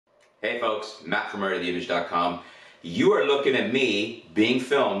Hey folks, Matt from artoftheimage.com. You are looking at me being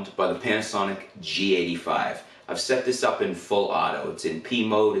filmed by the Panasonic G85. I've set this up in full auto. It's in P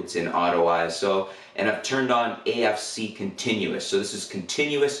mode, it's in auto ISO, and I've turned on AFC continuous. So this is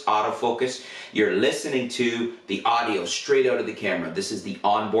continuous autofocus. You're listening to the audio straight out of the camera. This is the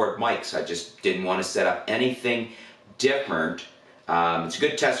onboard mics. I just didn't want to set up anything different. It's a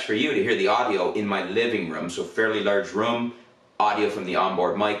good test for you to hear the audio in my living room, so fairly large room, audio from the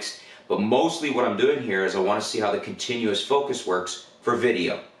onboard mics. But mostly what I'm doing here is I want to see how the continuous focus works for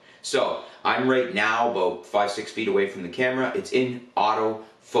video. So I'm right now about 5-6 feet away from the camera. It's in auto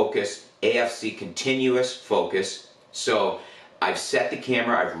focus, AFC continuous focus. So I've set the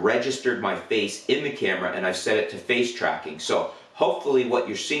camera, I've registered my face in the camera, and I've set it to face tracking. So hopefully what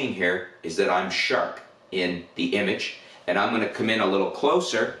you're seeing here is that I'm sharp in the image, and I'm going to come in a little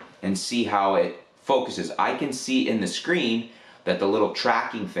closer and see how it focuses. I can see in the screen that the little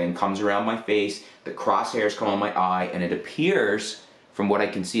tracking thing comes around my face, the crosshairs come on my eye, and it appears, from what I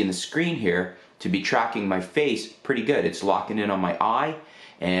can see in the screen here, to be tracking my face pretty good. It's locking in on my eye,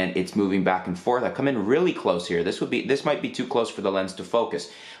 and it's moving back and forth. I come in really close here. This might be too close for the lens to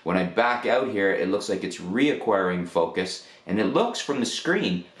focus. When I back out here, it looks like it's reacquiring focus, and it looks from the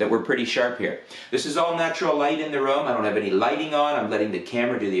screen that we're pretty sharp here. This is all natural light in the room. I don't have any lighting on. I'm letting the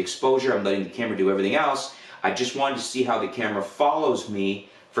camera do the exposure. I'm letting the camera do everything else. I just wanted to see how the camera follows me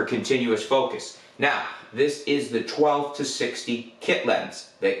for continuous focus. Now, this is the 12-60 kit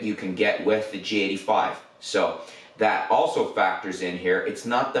lens that you can get with the G85. So that also factors in here. It's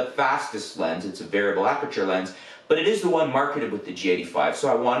not the fastest lens, it's a variable aperture lens, but it is the one marketed with the G85.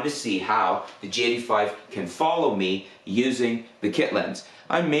 So I wanted to see how the G85 can follow me using the kit lens.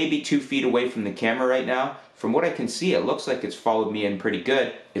 I'm maybe 2 feet away from the camera right now. From what I can see, it looks like it's followed me in pretty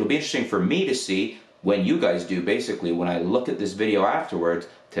good. It'll be interesting for me to see when you guys do, basically, when I look at this video afterwards,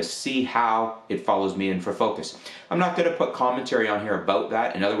 to see how it follows me in for focus. I'm not going to put commentary on here about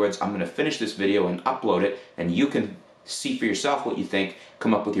that. In other words, I'm going to finish this video and upload it, and you can see for yourself what you think,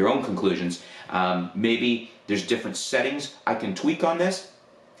 come up with your own conclusions. Maybe there's different settings I can tweak on this.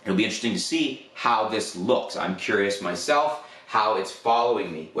 It'll be interesting to see how this looks. I'm curious myself how it's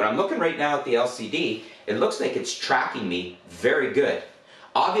following me. When I'm looking right now at the LCD, it looks like it's tracking me very good.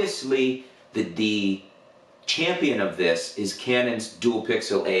 Obviously, the champion of this is Canon's dual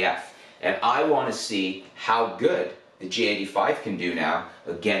pixel AF, and I want to see how good the G85 can do now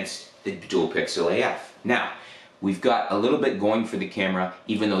against the dual pixel AF. Now, we've got a little bit going for the camera.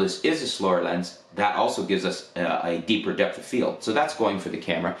 Even though this is a slower lens, that also gives us a deeper depth of field, so that's going for the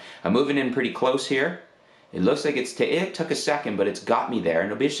camera. I'm moving in pretty close here. It looks like it took a second, but it's got me there, and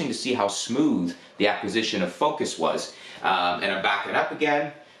it'll be interesting to see how smooth the acquisition of focus was. And I'm backing up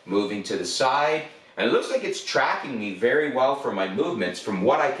again, moving to the side, and it looks like it's tracking me very well for my movements from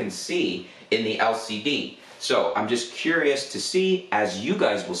what I can see in the LCD. So I'm just curious to see, as you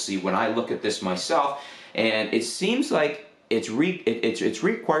guys will see when I look at this myself, and it seems like it's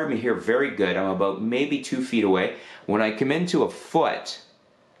required me here very good. I'm about maybe 2 feet away. When I come into a foot,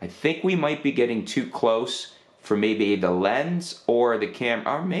 I think we might be getting too close for maybe the lens or the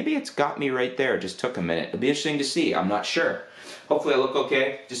camera, or maybe it's got me right there. It just took a minute. It'll be interesting to see. I'm not sure. Hopefully I look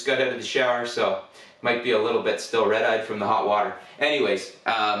okay. Just got out of the shower, so might be a little bit still red-eyed from the hot water. Anyways,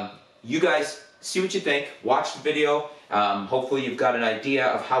 you guys see what you think. Watch the video. Hopefully you've got an idea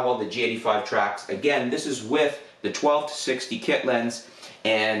of how well the G85 tracks. Again, this is with the 12-60 kit lens,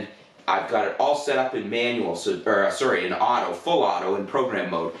 and I've got it all set up in manual, in auto, full auto, in program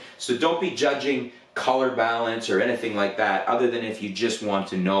mode. So don't be judging color balance or anything like that, other than if you just want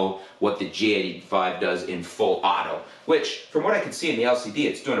to know what the G85 does in full auto, which from what I can see in the LCD,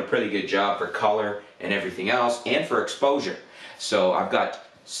 it's doing a pretty good job for color and everything else, and for exposure. So I've got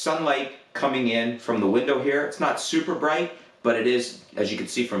sunlight coming in from the window here. It's not super bright, but it is, as you can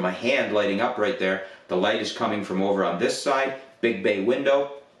see from my hand lighting up right there, the light is coming from over on this side, big bay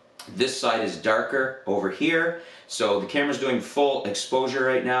window. This side is darker over here, so the camera's doing full exposure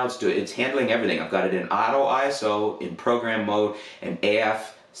right now. It's handling everything. I've got it in auto ISO, in program mode, and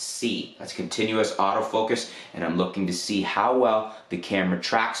AFC. That's continuous autofocus, and I'm looking to see how well the camera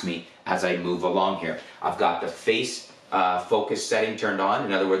tracks me as I move along here. I've got the face focus setting turned on.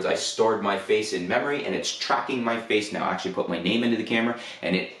 In other words, I stored my face in memory, and it's tracking my face now. I actually put my name into the camera,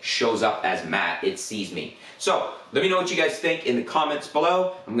 and it shows up as Matt. It sees me. So let me know what you guys think in the comments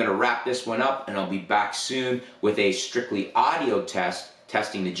below. I'm going to wrap this one up, and I'll be back soon with a strictly audio test,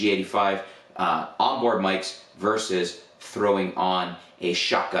 testing the G85 onboard mics versus throwing on a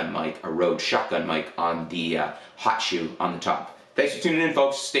shotgun mic, a Rode shotgun mic on the hot shoe on the top. Thanks for tuning in,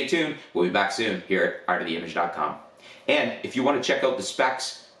 folks. Stay tuned. We'll be back soon here at artoftheimage.com. And if you want to check out the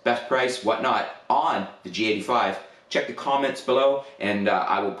specs best price, whatnot on the G85, check the comments below, and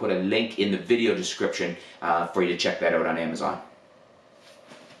I will put a link in the video description for you to check that out on Amazon.